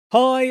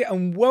Hi,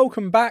 and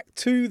welcome back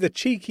to the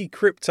Cheeky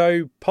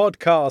Crypto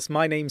Podcast.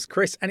 My name's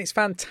Chris, and it's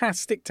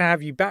fantastic to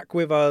have you back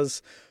with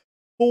us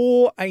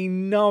for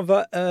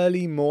another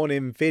early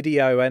morning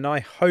video. And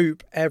I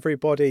hope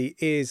everybody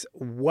is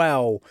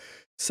well.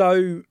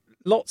 So,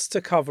 lots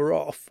to cover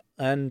off,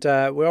 and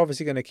we're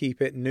obviously going to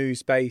keep it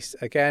news based.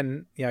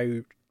 Again,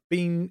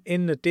 being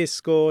in the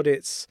Discord,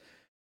 it's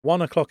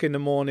 1 o'clock in the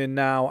morning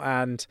now,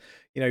 and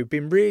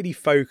been really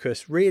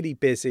focused, really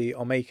busy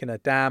on making a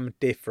damn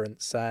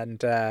difference.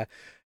 And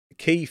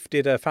Keith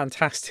did a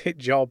fantastic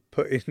job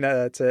putting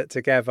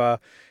together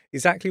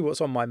exactly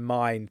what's on my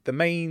mind. The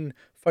main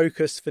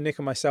focus for Nick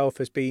and myself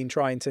has been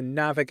trying to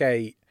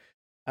navigate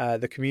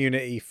the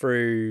community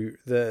through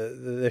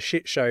the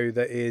shit show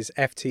that is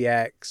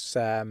FTX,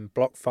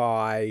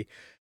 BlockFi,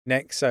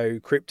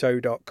 Nexo,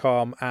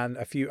 Crypto.com, and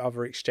a few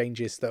other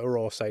exchanges that are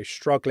also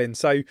struggling.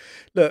 So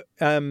look,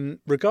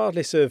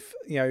 regardless of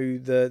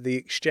the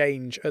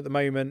exchange at the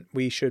moment,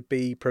 we should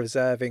be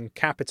preserving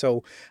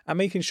capital and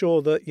making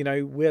sure that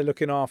we're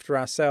looking after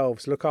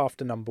ourselves. Look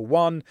after number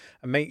one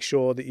and make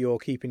sure that you're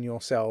keeping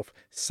yourself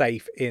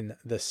safe in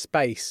the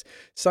space.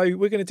 So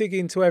we're going to dig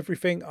into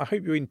everything. I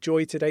hope you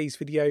enjoyed today's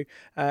video.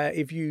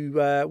 If you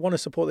want to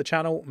support the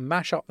channel,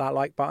 mash up that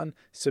like button,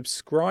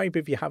 subscribe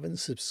if you haven't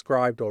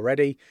subscribed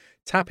already.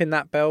 Tap in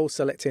that bell,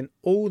 selecting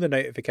all the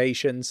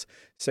notifications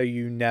so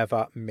you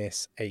never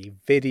miss a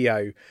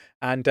video.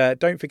 And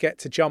don't forget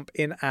to jump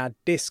in our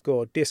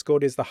Discord.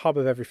 Discord is the hub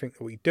of everything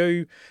that we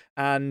do.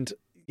 And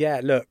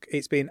yeah, look,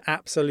 it's been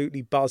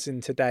absolutely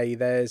buzzing today.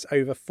 There's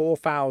over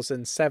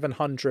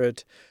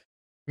 4,700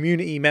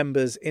 community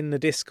members in the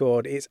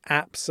Discord. It's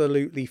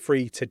absolutely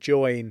free to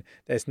join.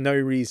 There's no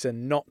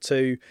reason not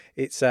to.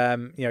 It's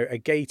a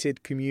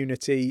gated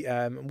community.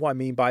 What I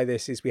mean by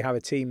this is we have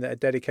a team that are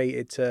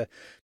dedicated to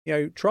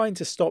trying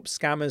to stop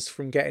scammers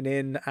from getting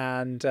in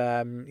and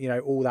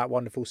all that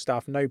wonderful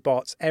stuff. No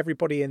bots.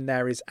 Everybody in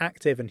there is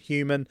active and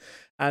human,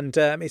 and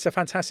it's a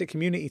fantastic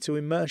community to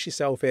immerse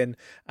yourself in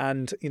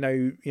and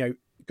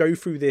go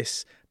through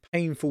this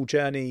painful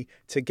journey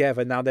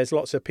together. Now, there's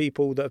lots of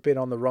people that have been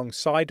on the wrong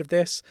side of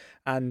this,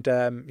 and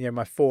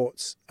my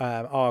thoughts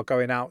are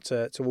going out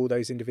to all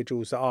those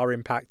individuals that are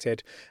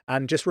impacted.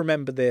 And just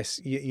remember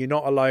this: you're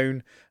not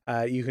alone.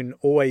 You can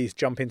always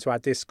jump into our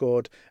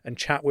Discord and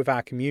chat with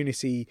our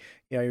community.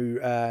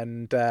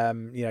 And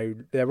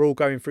they're all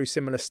going through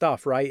similar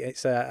stuff, right?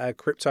 It's a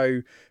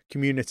crypto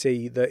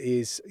community that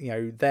is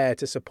there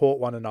to support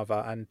one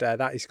another, and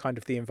that is kind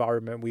of the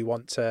environment we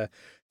want to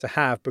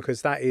have,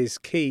 because that is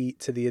key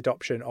to the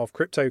adoption of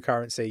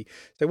cryptocurrency.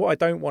 So what I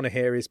don't want to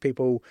hear is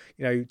people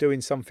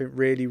doing something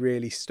really,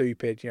 really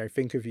stupid.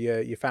 Think of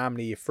your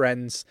family, your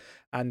friends,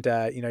 and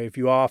if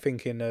you are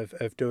thinking of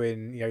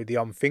doing the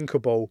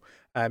unthinkable,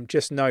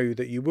 just know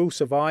that you will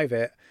survive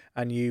it,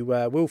 and you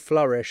will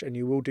flourish, and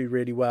you will do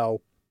really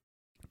well.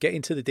 Get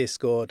into the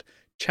Discord,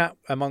 chat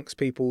amongst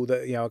people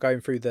that are going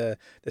through the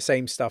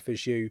same stuff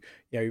as you.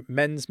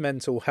 Men's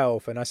mental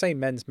health, and I say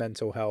men's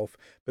mental health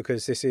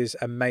because this is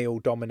a male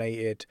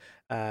dominated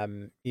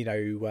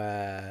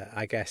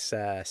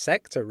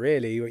sector,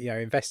 really.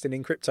 Investing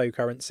in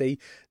cryptocurrency,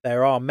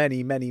 there are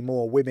many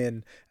more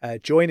women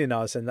joining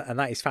us, and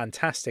that is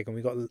fantastic, and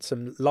we've got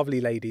some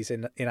lovely ladies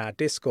in our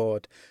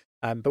Discord.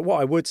 But what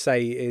I would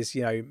say is,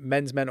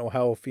 men's mental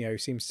health,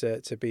 seems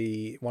to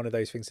be one of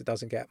those things that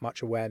doesn't get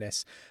much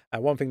awareness.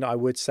 One thing that I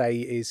would say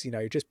is,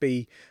 just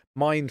be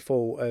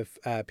mindful of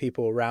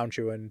people around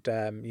you, and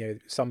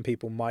some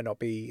people might not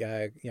be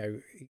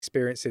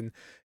experiencing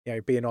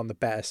being on the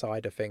better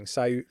side of things.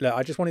 So look,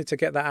 I just wanted to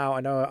get that out. I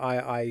know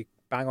I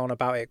bang on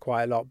about it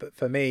quite a lot, but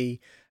for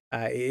me,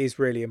 it is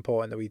really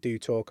important that we do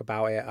talk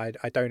about it.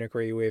 I don't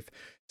agree with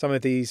some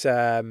of these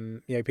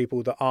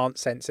people that aren't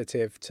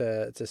sensitive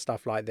to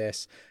stuff like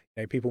this.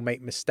 People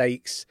make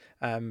mistakes,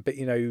 but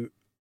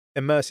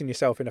immersing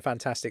yourself in a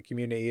fantastic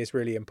community is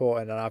really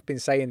important. And I've been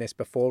saying this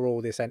before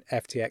all this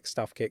FTX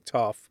stuff kicked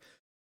off.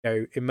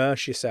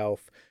 Immerse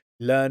yourself,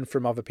 learn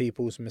from other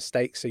people's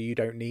mistakes so you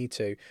don't need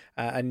to.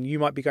 And you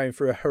might be going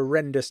through a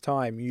horrendous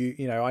time.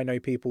 I know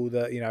people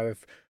that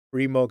have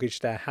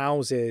remortgaged their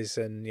houses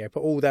and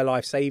put all their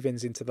life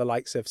savings into the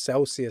likes of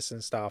Celsius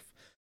and stuff.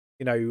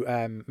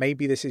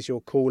 Maybe this is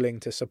your calling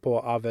to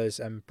support others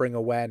and bring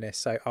awareness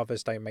so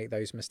others don't make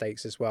those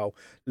mistakes as well.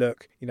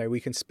 Look, we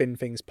can spin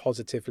things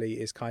positively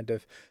is kind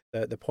of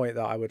the point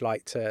that I would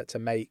like to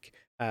make.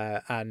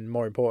 And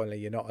more importantly,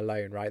 you're not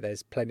alone, right?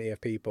 There's plenty of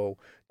people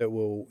that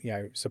will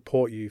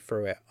support you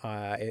through it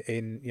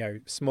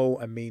in small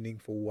and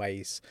meaningful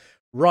ways.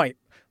 Right,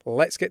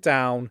 let's get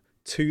down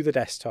to the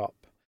desktop.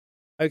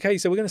 Okay,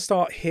 so we're going to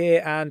start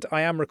here, and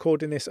I am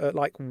recording this at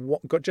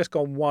just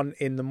gone 1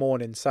 in the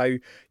morning. So,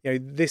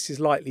 this is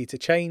likely to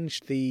change.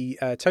 The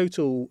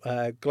total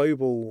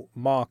global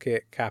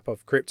market cap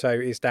of crypto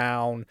is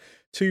down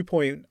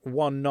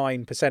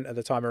 2.19% at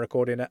the time of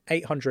recording at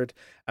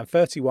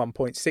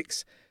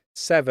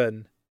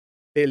 $831.67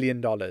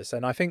 billion.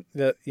 And I think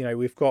that,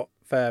 we've got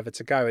further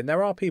to go. And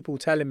there are people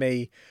telling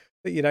me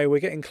that, we're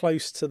getting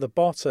close to the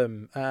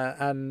bottom,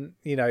 and,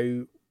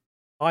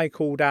 I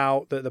called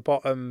out that the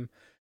bottom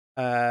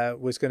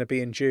was going to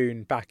be in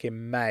June back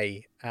in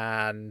May,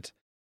 and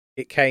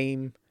it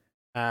came,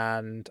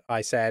 and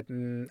I said,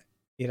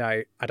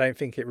 I don't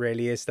think it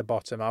really is the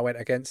bottom. I went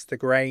against the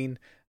grain,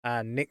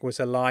 and Nick was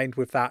aligned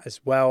with that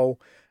as well.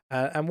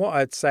 And what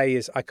I'd say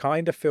is I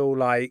kind of feel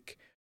like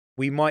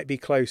we might be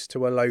close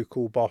to a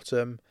local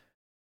bottom,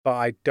 but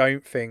I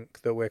don't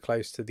think that we're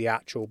close to the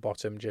actual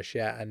bottom just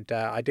yet. And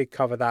I did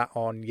cover that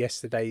on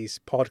yesterday's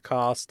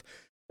podcast.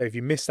 So if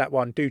you missed that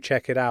one, do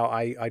check it out.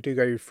 I do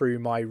go through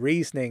my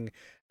reasoning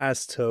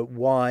as to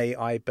why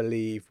I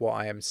believe what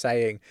I am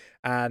saying.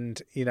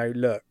 And,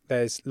 look,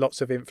 there's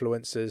lots of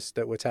influencers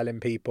that were telling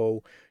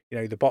people,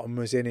 the bottom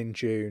was in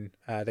June.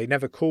 They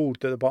never called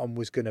that the bottom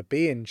was going to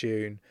be in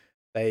June.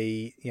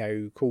 They,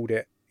 called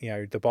it,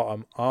 the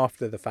bottom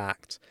after the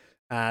fact.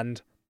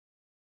 And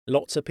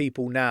lots of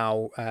people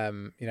now,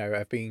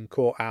 have been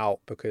caught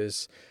out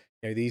because,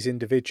 these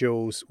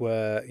individuals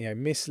were,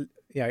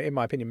 in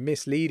my opinion,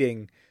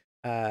 misleading,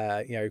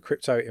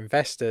 crypto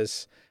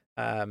investors,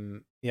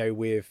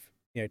 with,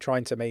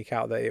 trying to make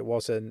out that it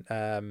wasn't,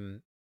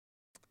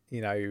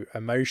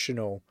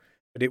 emotional,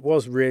 but it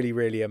was really,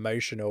 really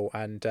emotional,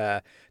 and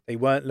they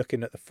weren't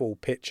looking at the full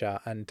picture.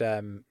 And,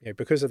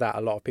 because of that,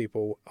 a lot of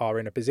people are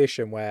in a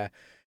position where,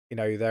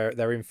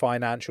 they're in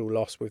financial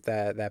loss with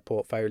their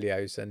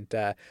portfolios. And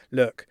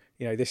look,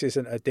 this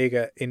isn't a dig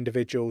at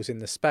individuals in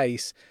the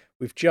space.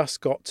 We've just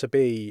got to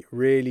be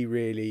really,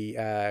 really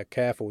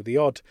careful. The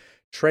odd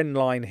trend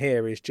line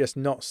here is just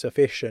not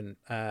sufficient,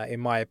 in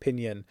my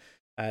opinion,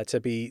 to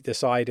be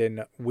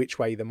deciding which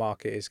way the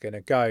market is going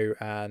to go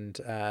and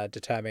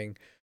determining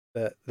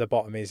that the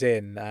bottom is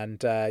in.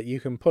 And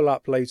you can pull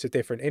up loads of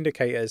different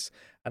indicators,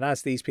 and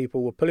as these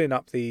people were pulling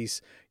up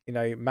these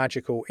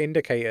magical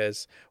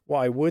indicators, what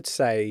I would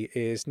say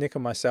is Nick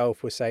and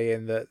myself were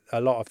saying that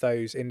a lot of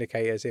those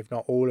indicators, if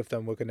not all of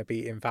them, were going to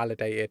be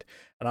invalidated.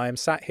 And I am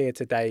sat here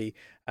today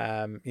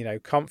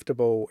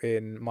comfortable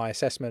in my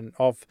assessment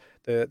of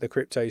the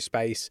crypto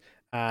space,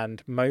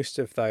 and most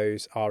of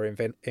those are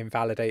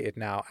invalidated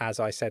now, as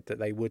I said that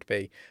they would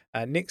be.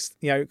 Nick's,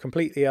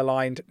 completely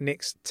aligned.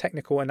 Nick's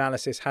technical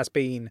analysis has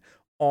been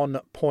on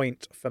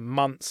point for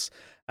months.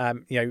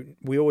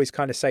 We always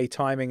kind of say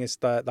timing is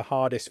the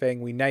hardest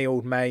thing. We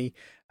nailed May,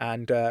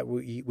 and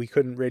we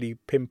couldn't really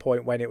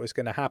pinpoint when it was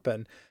going to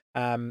happen.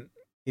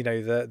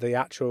 The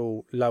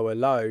actual lower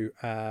low,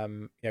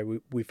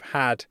 we've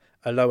had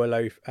a lower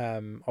low,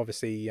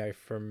 obviously,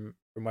 from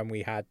when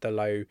we had the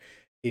low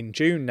in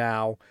June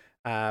now.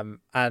 And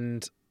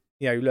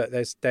look,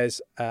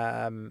 there's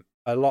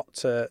a lot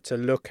to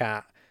look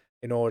at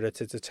in order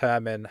to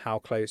determine how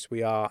close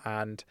we are,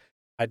 and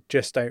I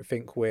just don't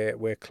think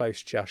we're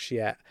close just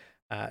yet.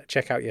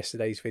 Check out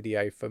yesterday's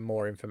video for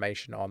more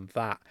information on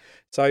that.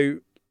 So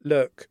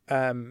look,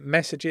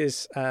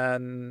 messages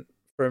from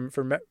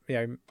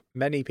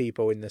many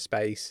people in the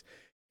space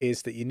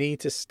is that you need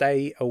to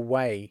stay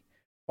away.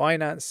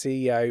 Binance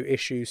CEO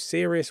issues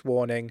serious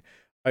warning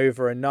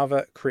over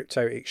another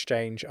crypto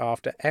exchange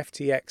after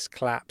FTX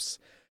collapse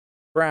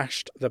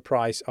crashed the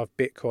price of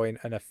Bitcoin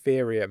and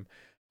Ethereum.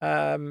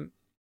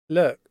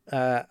 Look,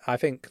 I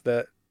think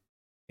that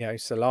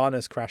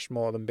Solana's crashed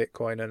more than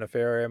Bitcoin and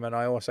Ethereum, and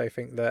I also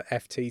think that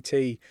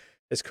FTT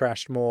has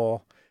crashed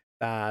more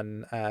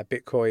than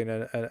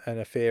Bitcoin and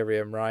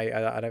Ethereum. Right?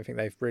 I don't think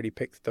they've really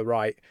picked the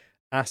right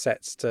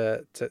assets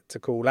to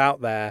call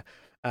out there.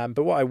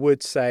 But what I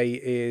would say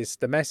is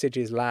the message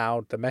is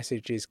loud, the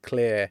message is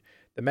clear.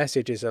 The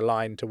message is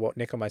aligned to what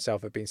Nick and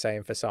myself have been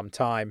saying for some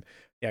time.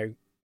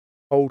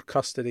 Hold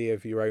custody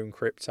of your own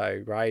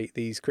crypto, right?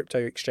 These crypto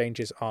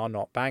exchanges are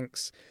not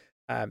banks.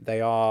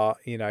 They are,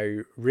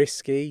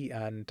 risky.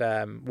 And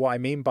what I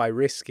mean by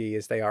risky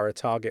is they are a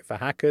target for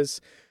hackers.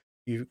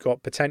 You've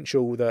got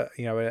potential that,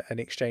 an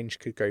exchange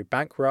could go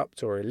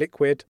bankrupt or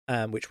illiquid,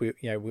 which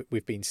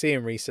we've been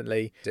seeing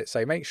recently.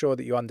 So make sure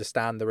that you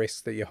understand the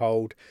risks that you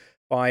hold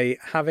by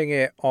having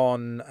it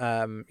on,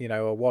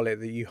 a wallet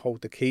that you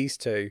hold the keys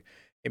to.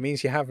 It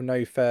means you have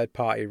no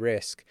third-party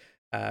risk.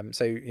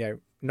 So,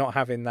 not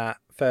having that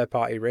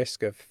third-party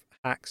risk of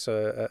hacks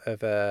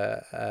of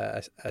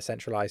a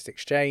centralized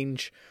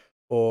exchange,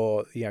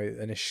 or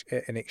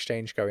an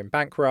exchange going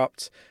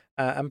bankrupt,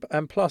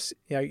 and plus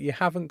you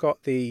haven't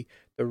got the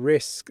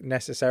risk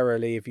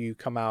necessarily if you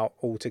come out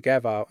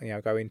altogether,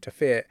 go into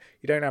fiat.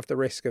 You don't have the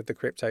risk of the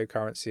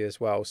cryptocurrency as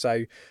well,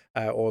 so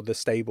or the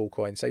stable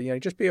coin. So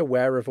just be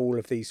aware of all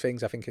of these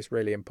things. I think it's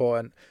really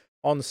important.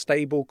 On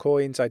stable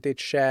coins, I did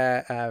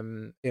share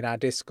in our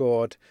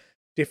Discord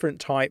different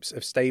types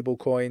of stable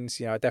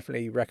coins. I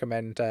definitely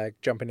recommend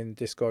jumping in the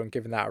Discord and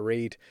giving that a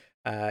read.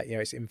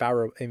 It's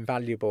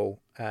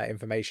invaluable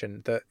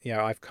information that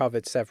I've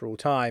covered several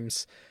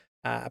times,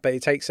 but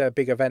it takes a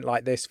big event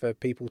like this for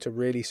people to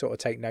really sort of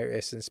take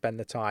notice and spend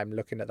the time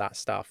looking at that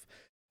stuff.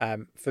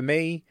 For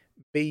me,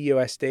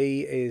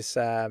 BUSD is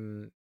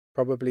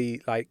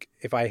probably, like,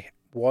 if I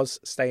was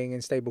staying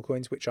in stable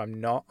coins, which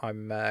I'm not,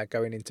 I'm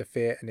going into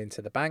fiat and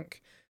into the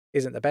bank,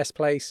 isn't the best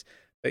place.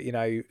 But,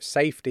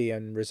 safety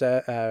and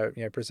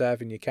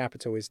preserving your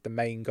capital is the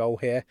main goal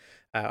here.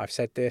 I've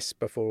said this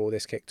before all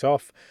this kicked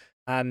off.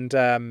 And,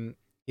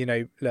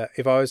 look,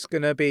 if I was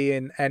going to be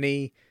in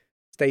any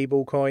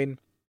stable coin,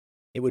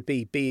 it would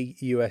be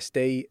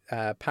BUSD,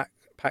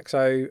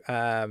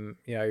 Paxo,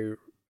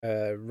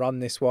 run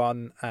this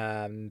one.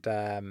 And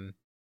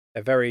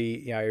they're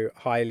very,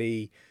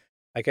 highly,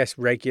 I guess,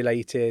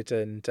 regulated.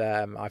 And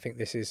I think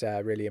this is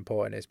really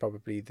important. It's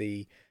probably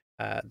the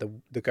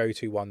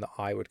go-to one that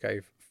I would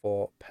go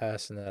for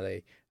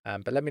personally.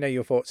 But let me know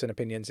your thoughts and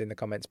opinions in the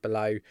comments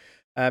below.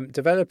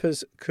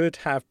 Developers could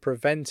have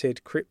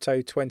prevented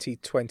Crypto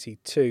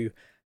 2022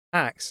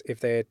 hacks if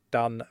they had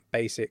done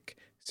basic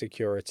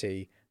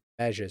security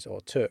measures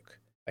or took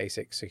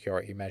basic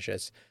security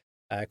measures.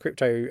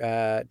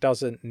 Crypto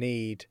doesn't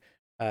need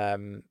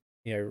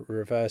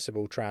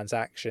reversible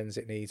transactions.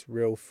 It needs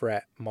real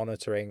threat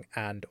monitoring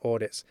and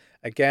audits.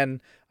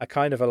 Again, I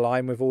kind of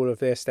align with all of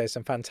this. There's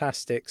some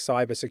fantastic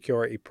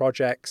cybersecurity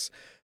projects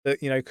that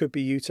could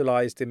be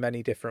utilized in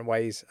many different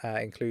ways,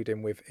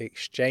 including with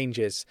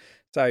exchanges.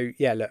 So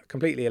yeah, look,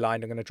 completely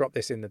aligned. I'm going to drop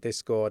this in the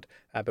Discord,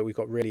 but we've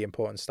got really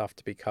important stuff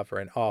to be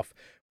covering off.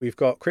 We've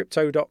got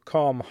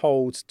Crypto.com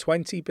holds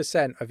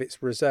 20% of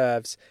its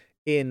reserves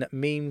in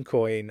meme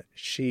coin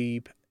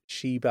Shiba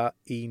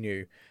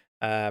Inu.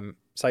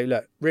 So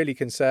look, really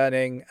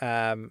concerning.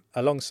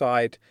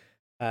 Alongside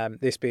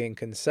this being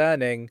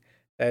concerning,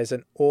 there's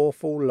an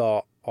awful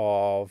lot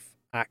of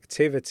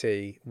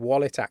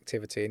wallet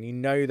activity,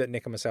 and that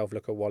Nick and myself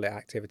look at wallet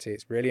activity.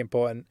 It's really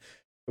important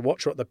to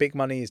watch what the big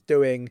money is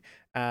doing.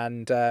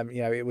 And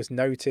it was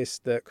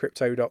noticed that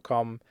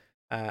Crypto.com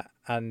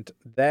and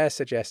they're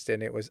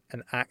suggesting it was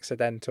an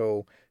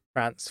accidental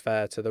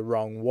transfer to the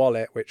wrong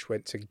wallet, which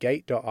went to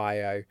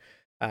Gate.io.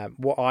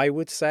 What I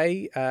would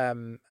say,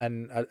 and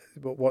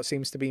what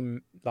seems to be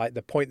like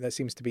the point that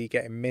seems to be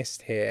getting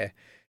missed here,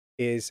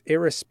 is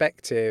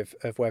irrespective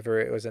of whether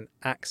it was an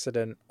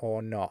accident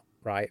or not,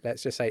 right?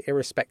 Let's just say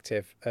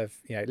irrespective of,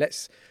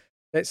 let's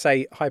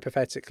say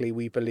hypothetically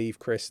we believe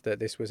Chris that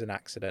this was an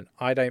accident.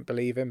 I don't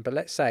believe him, but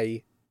let's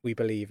say we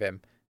believe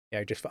him,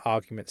 just for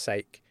argument's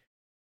sake.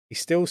 He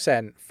still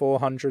sent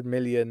 $400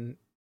 million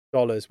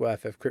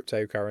worth of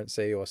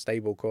cryptocurrency or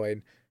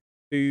stablecoin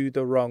to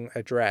the wrong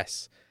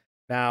address.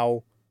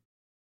 Now,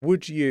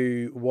 would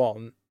you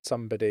want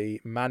somebody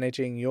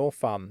managing your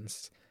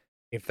funds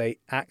if they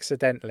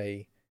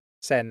accidentally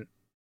sent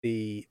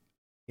the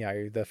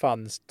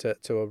funds to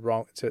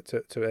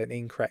an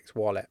incorrect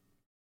wallet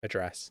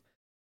address?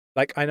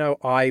 Like, I know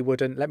I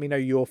wouldn't. Let me know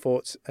your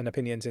thoughts and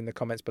opinions in the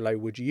comments below.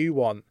 Would you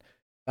want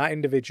that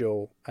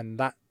individual and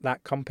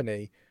that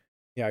company,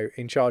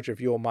 in charge of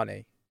your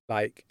money?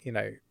 Like,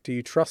 do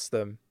you trust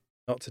them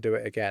not to do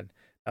it again?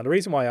 Now, the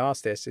reason why I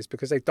ask this is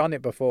because they've done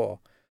it before,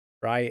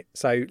 right?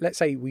 So let's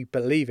say we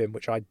believe him,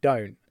 which I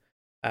don't.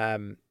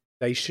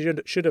 They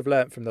should have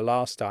learned from the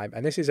last time,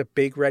 and this is a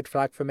big red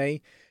flag for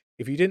me.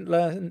 If you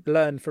didn't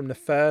learn from the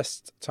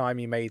first time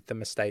you made the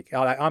mistake,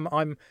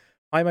 I'm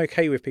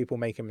okay with people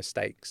making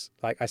mistakes.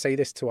 Like, I say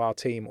this to our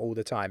team all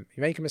the time.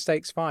 You make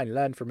mistakes, fine,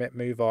 learn from it,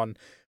 move on.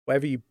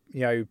 Whatever you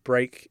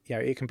break,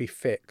 it can be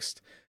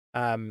fixed.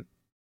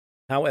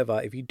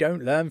 However, if you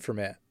don't learn from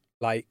it,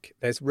 like,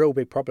 there's real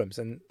big problems.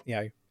 And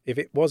if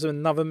it was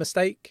another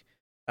mistake,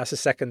 that's the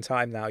second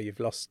time now you've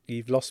lost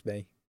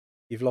me.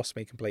 You've lost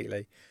me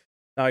completely.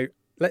 Now,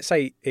 let's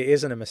say it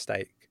isn't a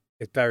mistake.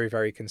 It's very,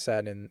 very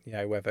concerning,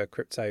 whether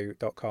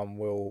Crypto.com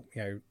will,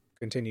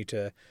 continue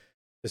to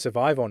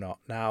survive or not.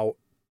 Now,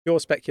 pure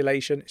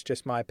speculation, it's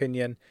just my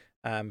opinion,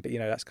 but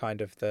that's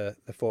kind of the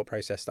thought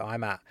process that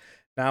I'm at.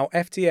 Now,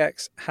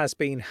 FTX has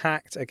been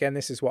hacked. Again,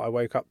 this is what I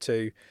woke up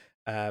to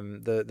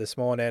this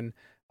morning.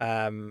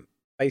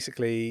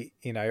 Basically,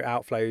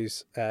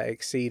 outflows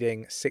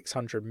exceeding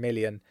 600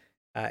 million.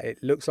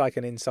 It looks like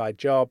an inside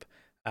job,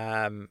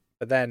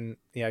 but then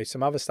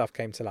some other stuff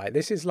came to light.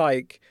 This is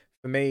like,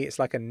 for me, it's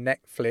like a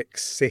Netflix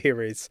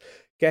series.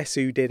 Guess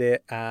who did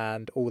it,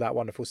 and all that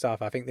wonderful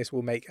stuff. I think this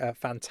will make a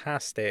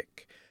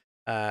fantastic,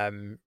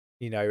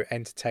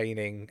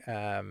 entertaining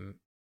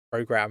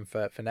program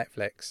for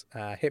Netflix.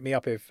 Hit me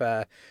up if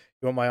you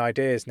want my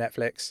ideas,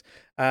 Netflix.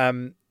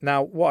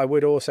 Now, what I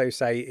would also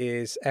say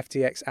is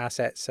FTX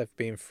assets have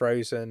been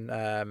frozen.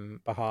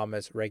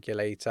 Bahamas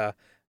regulator,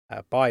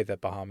 by the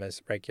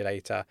Bahamas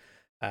regulator.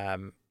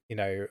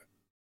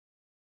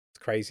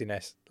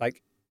 Craziness.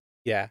 Like,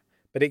 yeah.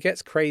 But it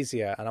gets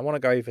crazier, and I want to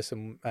go over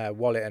some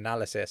wallet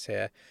analysis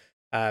here,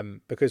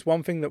 because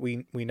one thing that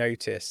we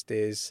noticed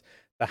is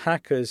the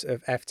hackers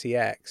of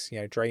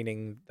FTX,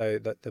 draining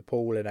the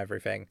pool and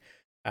everything.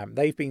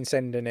 They've been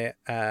sending it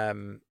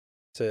to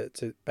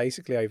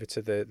basically over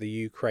to the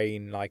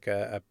Ukraine, like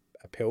a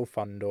pill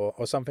fund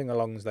or something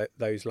along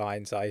those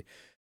lines. I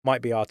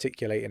might be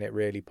articulating it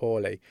really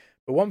poorly,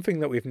 but one thing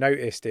that we've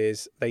noticed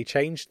is they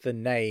changed the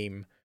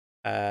name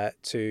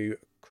to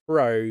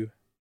Crow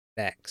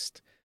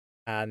Next.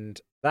 And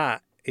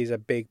that is a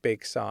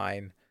big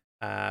sign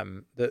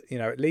that,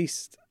 at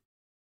least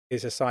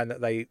is a sign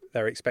that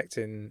they're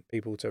expecting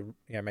people to,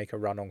 make a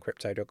run on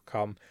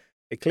Crypto.com.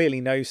 they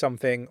clearly know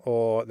something,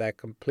 or they're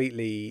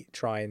completely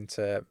trying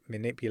to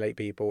manipulate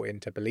people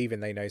into believing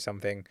they know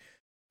something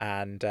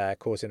and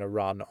causing a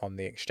run on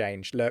the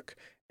exchange. Look,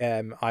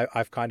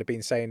 I've kind of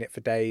been saying it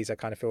for days. I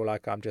kind of feel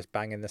like I'm just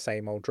banging the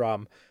same old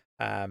drum.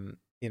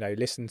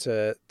 Listen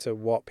to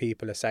what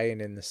people are saying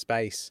in the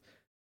space,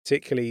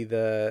 particularly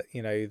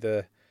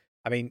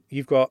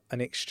you've got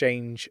an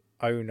exchange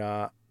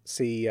owner,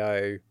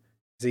 CEO,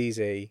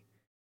 ZZ,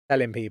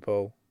 telling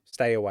people,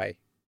 stay away,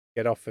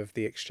 get off of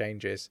the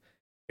exchanges.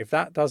 If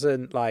that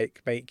doesn't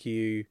make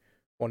you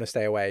want to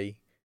stay away,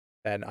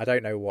 then I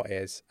don't know what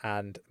is.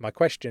 And my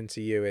question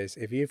to you is,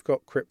 if you've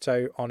got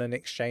crypto on an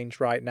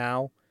exchange right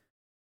now,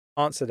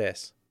 answer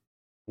this.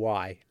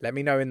 Why? Let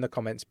me know in the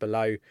comments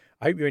below.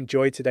 I hope you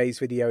enjoyed today's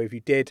video. If you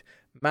did,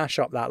 mash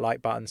up that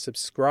like button,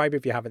 subscribe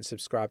if you haven't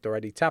subscribed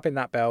already, tapping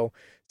that bell,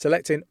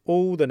 selecting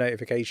all the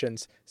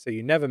notifications so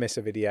you never miss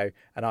a video,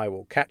 and I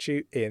will catch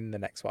you in the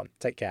next one.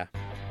 Take care.